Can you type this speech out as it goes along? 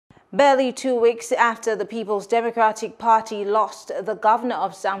Barely 2 weeks after the People's Democratic Party lost the governor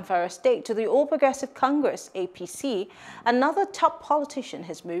of Zamfara state to the All Progressive Congress, APC, another top politician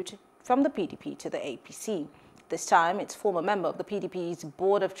has moved from the PDP to the APC. This time, it's former member of the PDP's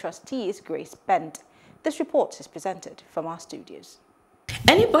Board of Trustees, Grace Bent. This report is presented from our studios.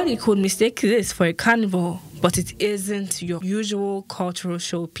 Anybody could mistake this for a carnival, but it isn't your usual cultural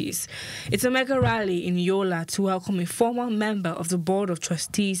showpiece. It's a mega rally in Yola to welcome a former member of the Board of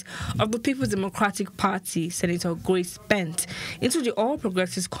Trustees of the People's Democratic Party, Senator Grace Bent, into the All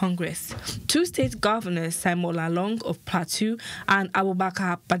Progressives Congress. Two state governors, Simon Lalong of Plateau and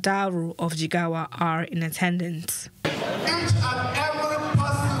Abubakar Badaru of Jigawa, are in attendance. Each and every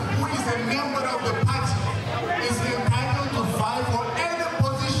person who is a member of the party is entitled to vie for any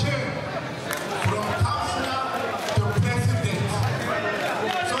position from councillor to president.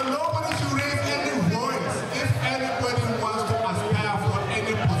 So nobody should raise any voice if anybody wants to aspire for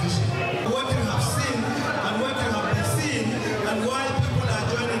any position. What you have seen and what you have been seeing and why people are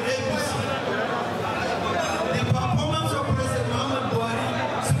joining APC. The performance of President Muhammad Buhari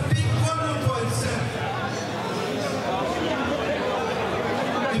speaks volume for itself.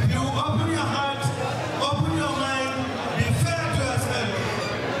 If you open your heart, open your mind, be fair to yourself,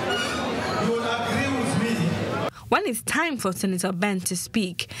 you will agree with me. When it's time for Senator Bent to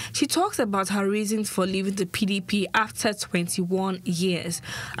speak, she talks about her reasons for leaving the PDP after 21 years.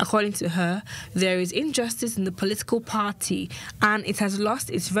 According to her, there is injustice in the political party and it has lost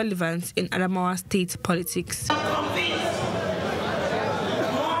its relevance in Adamawa state politics.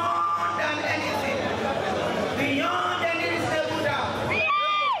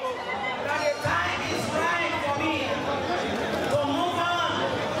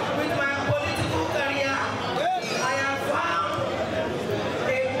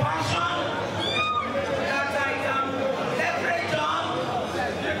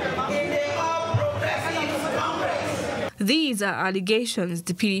 These are allegations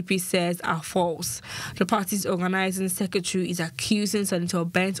the PDP says are false. The party's organizing secretary is accusing Senator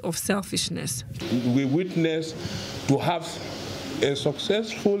Bent of selfishness. We witnessed to have a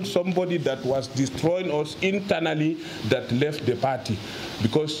successful somebody that was destroying us internally that left the party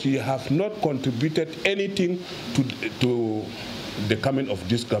because she have not contributed anything to the coming of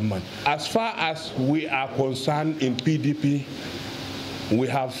this government. As far as we are concerned in PDP,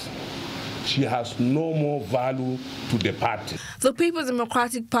 she has no more value to the party. The People's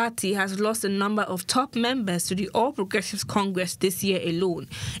Democratic Party has lost a number of top members to the All Progressives Congress this year alone,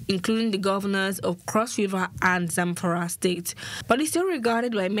 including the governors of Cross River and Zamfara State. But it's still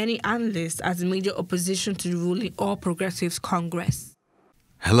regarded by many analysts as a major opposition to the ruling All Progressives Congress.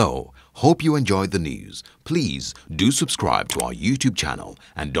 Hello, hope you enjoyed the news. Please do subscribe to our YouTube channel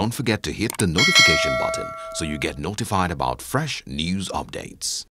and don't forget to hit the notification button so you get notified about fresh news updates.